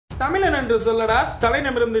தமிழன் என்று சொல்லடா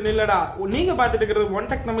தலைநிமிர்ந்து நில்லடா. நீங்க பார்த்துட்டு இருக்கிறது ஒன்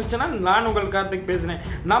டெக் தமிழ் சேனல். நான் உங்கள் கார்த்திக் பேசுறேன்.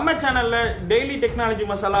 நம்ம சேனல்ல டெய்லி டெக்னாலஜி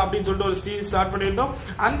மசாலா அப்படின்னு சொல்லிட்டு ஒரு சீரிஸ் ஸ்டார்ட் பண்ணிருந்தோம்.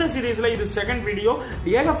 அந்த சீரிஸ்ல இது செகண்ட் வீடியோ.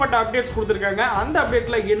 ஏகப்பட்ட அப்டேட்ஸ் கொடுத்திருக்காங்க. அந்த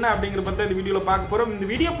அப்டேட்ல என்ன அப்படிங்கிற பத்தி இந்த வீடியோல பார்க்க போறோம். இந்த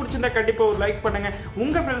வீடியோ பிடிச்சிருந்தா கண்டிப்பா ஒரு லைக் பண்ணுங்க.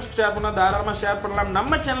 உங்க ஃப்ரெண்ட்ஸ் ஷேர் பண்ணா தாராளமா ஷேர் பண்ணலாம்.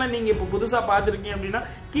 நம்ம சேனலை நீங்க இப்ப புதுசா பாத்துருக்கீங்க அப்படின்னா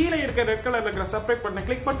கீழே இருக்க ரெட் கலர்ல இருக்கிற சப்ஸ்கிரைப் பட்டனை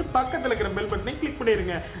கிளிக் பண்ணிட்டு பக்கத்துல இருக்கிற பெல் பட்டனை கிளிக்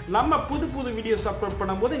பண்ணிருங்க. நம்ம புது வீடியோ அப்லோட்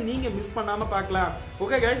பண்ணும்போது நீங்க மிஸ் பண்ணாம பார்க்கலாம்.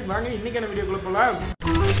 ஓகே गाइस, வாங்க இன்னைக்கான வீடியோக்குள்ள போலாம்.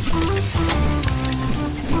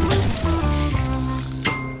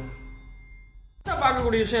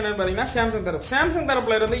 பார்க்கக்கூடிய விஷயம் என்னன்னு பாத்தீங்கன்னா சாம்சங்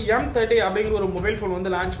தரப்புல இருந்து M30 அப்படிங்கிற ஒரு மொபைல் போன்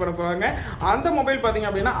வந்து லான்ச் பண்ண போறாங்க. அந்த மொபைல் பாத்தீங்க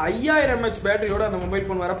அப்படின்னா 5000 mAh பேட்டரியோட அந்த மொபைல்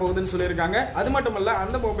போன் வரப்போகுதுன்னு சொல்லியிருக்காங்க. அது மட்டும் இல்ல,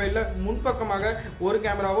 அந்த மொபைல்ல முன்பக்கமாக ஒரு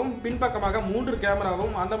கேமராவும் பின்பக்கமாக 3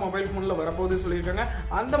 கேமராவும் அந்த மொபைல் போன்ல வரப்போகுதுன்னு சொல்லியிருக்காங்க.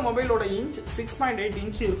 அந்த மொபைலோட இன்ச் 6.8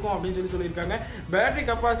 இன்ச் இருக்கும் அப்படின்னு சொல்லியிருக்காங்க. பேட்டரி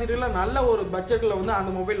கெப்பாசிட்டியில நல்ல ஒரு பட்ஜெட்ல வந்து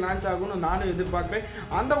அந்த மொபைல் லான்ச் ஆகும்னு நானும் எதிர்பார்க்கிறேன்.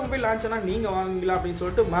 அந்த மொபைல் லான்ச் ஆனா நீங்க வாங்குவீங்களா அப்படின்னு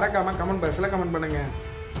சொல்லிட்டு மறக்காம கமெண்ட் பாக்ஸ்ல கமெண்ட் பண்ணுங்க.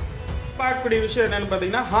 பார்க்கக்கூடிய விஷயம் என்னன்னு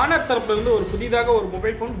பாத்தீங்கன்னா, ஹானர் தரப்புல இருந்து ஒரு புதிதாக ஒரு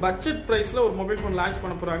மொபைல் போன் பட்ஜெட் பிரைஸ்ல ஒரு மொபைல் போன் லான்ச்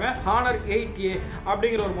பண்ண போறாங்க. ஹானர் 8A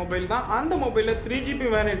அப்படிங்கிற ஒரு மொபைல் தான். அந்த மொபைல்ல 3GB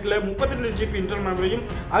வேரியன்ட்ல 32GB internal மெமரியும்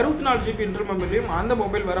 64GB internal மெமரியும் அந்த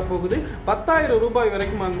மொபைல் வரப்போகுது. 10,000 ரூபாய்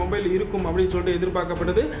வரைக்கும் அந்த மொபைல் இருக்கும் அப்படின்னு சொல்லிட்டு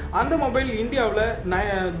எதிர்பார்க்கப்படுது. அந்த மொபைல் இந்தியாவில்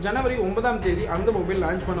ஜனவரி 9ஆம் தேதி அந்த மொபைல்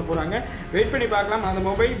லான்ச் பண்ண போறாங்க. வெயிட் பண்ணி பார்க்கலாம் அந்த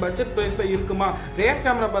மொபைல் பட்ஜெட் பிரைஸ்ல இருக்குமா. ரியர்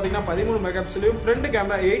கேமரா பாத்தீங்கன்னா 13 மெகா பிக்சலையும் ஃப்ரண்ட்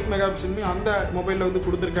கேமரா 8 மெகா பிக்சலையும் அந்த மொபைல்ல வந்து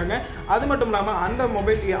கொடுத்திருக்காங்க. அது மட்டும் இல்லாம அந்த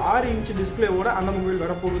மொபைல் 6 இன்ச் டிஸ்பிளேவோட அந்த மொபைல்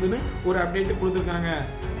வரப்போகுதுன்னு ஒரு அப்டேட் கொடுத்திருக்காங்க.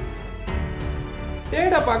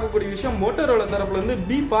 தேடா பார்க்கக்கூடிய விஷயம், மோட்டோரோலா தரப்புல இருந்து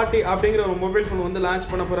B40 அப்படிங்கிற ஒரு மொபைல் போன் வந்து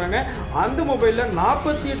லான்ச் பண்ண போறாங்க. அந்த மொபைல்ல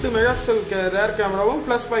 48 மெகா பிக்சல் ரேர் கேமராவும்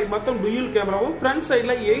 +5 மொத்தம் டூயல் கேமராவும் ஃப்ரண்ட்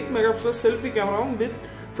சைடுல 8 மெகா பிக்சல் செல்ஃபி கேமராவும் வித்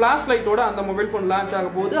ஃபிளாஷ் லைட்டோட அந்த மொபைல் போன் லான்ச் ஆக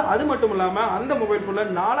போகுது. அது மட்டும் இல்லாம அந்த மொபைல் போன்ல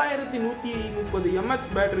 4130 mAh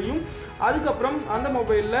பேட்டரியும், அதுக்கப்புறம் அந்த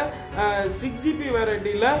மொபைல்ல 6GB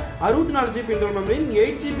வேரியன்ட்ல 64GB internal மெமரியும்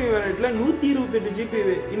 8GB வேரியன்ட்ல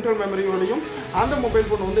 128GB internal மெமரியோடையும் அந்த மொபைல்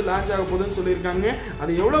போன் வந்து லான்ச் ஆக போகுதுன்னு சொல்லியிருக்காங்க.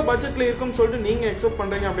 அது எவ்வளவு பட்ஜெட்ல இருக்கும்னு சொல்லிட்டு நீங்க எக்ஸ்பெக்ட்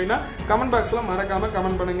பண்றீங்க அப்படின்னா கமெண்ட் பாக்ஸ்ல மறக்காம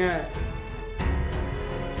கமெண்ட் பண்ணுங்க.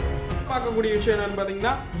 பார்க்கக்கூடிய விஷயம் என்னன்னு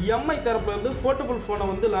பாத்தீங்கன்னா, MI தரப்புல இருந்து போர்ட்டபிள் போனை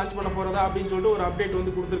வந்து லான்ச் பண்ண போறதா அப்படின்னு சொல்லிட்டு ஒரு அப்டேட்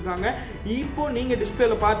வந்து கொடுத்திருக்காங்க. இப்போ நீங்க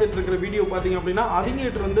டிஸ்பிளேல பார்த்துட்டு இருக்கிற வீடியோ பாத்தீங்க அப்படின்னா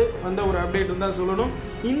அவங்ககிட்ட இருந்து வந்த ஒரு அப்டேட் தான் சொல்லணும்.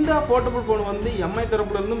 இந்த போர்ட்டபிள் போன் வந்து MI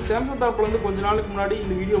தரப்புல இருந்தும் சாம்சங் தரப்புல இருந்து கொஞ்ச நாளுக்கு முன்னாடி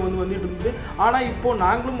இந்த வீடியோ வந்து வந்துட்டு இருந்தது. ஆனா இப்போ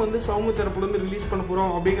நாங்களும் வந்து Xiaomi தரப்புல இருந்து ரிலீஸ் பண்ண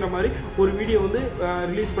போறோம் அப்படிங்கிற மாதிரி ஒரு வீடியோ வந்து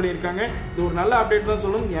ரிலீஸ் பண்ணியிருக்காங்க. இது ஒரு நல்ல அப்டேட் தான்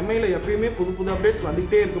சொல்லணும். MIல எப்பயுமே புது அப்டேட்ஸ்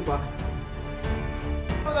வந்துகிட்டே இருக்குப்பா.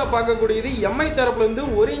 பார்க்கக்கூடியது MI தரப்புல இருந்து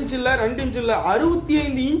 1 இன்ச் இல்ல 2 இன்ச் இல்ல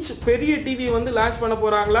 65 இன்ச் பெரிய டிவி வந்து லான்ச் பண்ண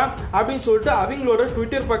போறாங்களா அப்படின்னு சொல்லிட்டு அவங்களோட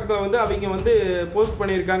ட்விட்டர் பக்கத்துல வந்து அவங்க வந்து போஸ்ட்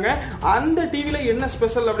பண்ணிருக்காங்க. அந்த டிவில என்ன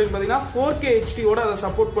ஸ்பெஷல் அப்படின்னு பாத்தீங்கன்னா 4K HD ஓட அதை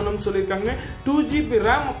சப்போர்ட் பண்ணும்னு சொல்லியிருக்காங்க. 2GB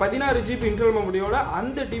RAM 16GB இன்டர்னல் மெமரியோட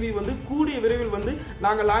அந்த டிவி வந்து கூடிய விரைவில் வந்து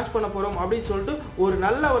நாங்க லான்ச் பண்ண போறோம் அப்படின்னு சொல்லிட்டு ஒரு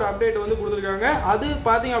நல்ல ஒரு அப்டேட் வந்து கொடுத்திருக்காங்க. அது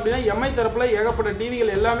பாத்தீங்க அப்படின்னா MI தரப்புல ஏகப்பட்ட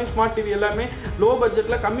டிவிகள் எல்லாமே ஸ்மார்ட் டிவி எல்லாமே லோ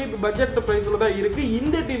பட்ஜெட்ல கம்மி பட்ஜெட் பிரைஸ்ல தான் இருக்கு.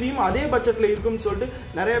 இந்த டிவியும் அதே பட்ஜெட்ல இருக்கும்னு சொல்லிட்டு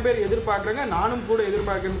நிறைய பேர் எதிர்பார்க்கறாங்க. நானும் கூட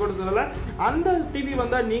எதிர்பார்க்கறேன்னு கூட சொல்லலாம். அந்த டிவி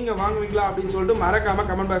வந்தா நீங்க வாங்குவீங்களா அப்படின்னு சொல்லிட்டு மறக்காம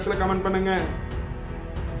கமெண்ட் பாக்ஸ்ல கமெண்ட் பண்ணுங்க.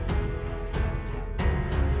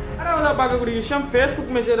 பார்க்கக்கூடிய விஷயம், Facebook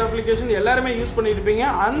மெசேஜ் அப்ளிகேஷன் எல்லாருமே யூஸ் பண்ணிட்டு இருப்பீங்க.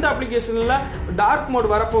 அந்த அப்ளிகேஷன்ல டார்க் மோட்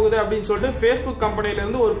வரப்போகுது அப்படின்னு சொல்லிட்டு Facebook கம்பெனில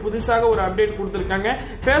இருந்து ஒரு புதுசாக ஒரு அப்டேட் கொடுத்திருக்காங்க.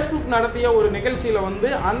 Facebook நடத்திய ஒரு நிகழ்ச்சியில வந்து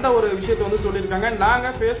அந்த ஒரு விஷயத்தை வந்து சொல்லியிருக்காங்க. நாங்க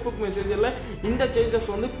Facebook மெசேஜ்ல இந்த சேஞ்சஸ்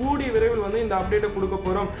வந்து கூடிய விரைவில் வந்து இந்த அப்டேட்டை கொடுக்க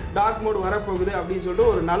போறோம், டார்க் மோட் வரப்போகுது அப்படின்னு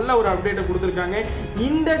சொல்லிட்டு ஒரு நல்ல ஒரு அப்டேட்டை கொடுத்திருக்காங்க.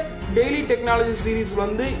 இந்த டெய்லி டெக்னாலஜி சீரிஸ்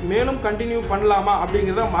வந்து மேலும் கண்டினியூ பண்ணலாமா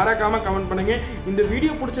அப்படிங்கறத மறக்காம கமெண்ட் பண்ணுங்க. இந்த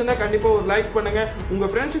வீடியோ பிடிச்சிருந்தா கண்டிப்பா ஒரு லைக் பண்ணுங்க. உங்க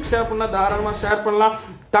ஃப்ரெண்ட்ஸுக்கு ஷேர் பண்ணா தாராளமா ஷேர் பண்ணலாம்.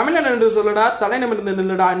 தமிழன் என்று சொல்லடா தலைநிமிர்ந்து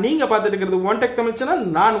நில்லடா. நீங்க பார்த்துட்டு இருக்கிறது ஒன் டெக் தமிழ் சேனல்.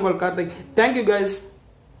 நான் உங்கள் கார்த்திக். Thank you guys.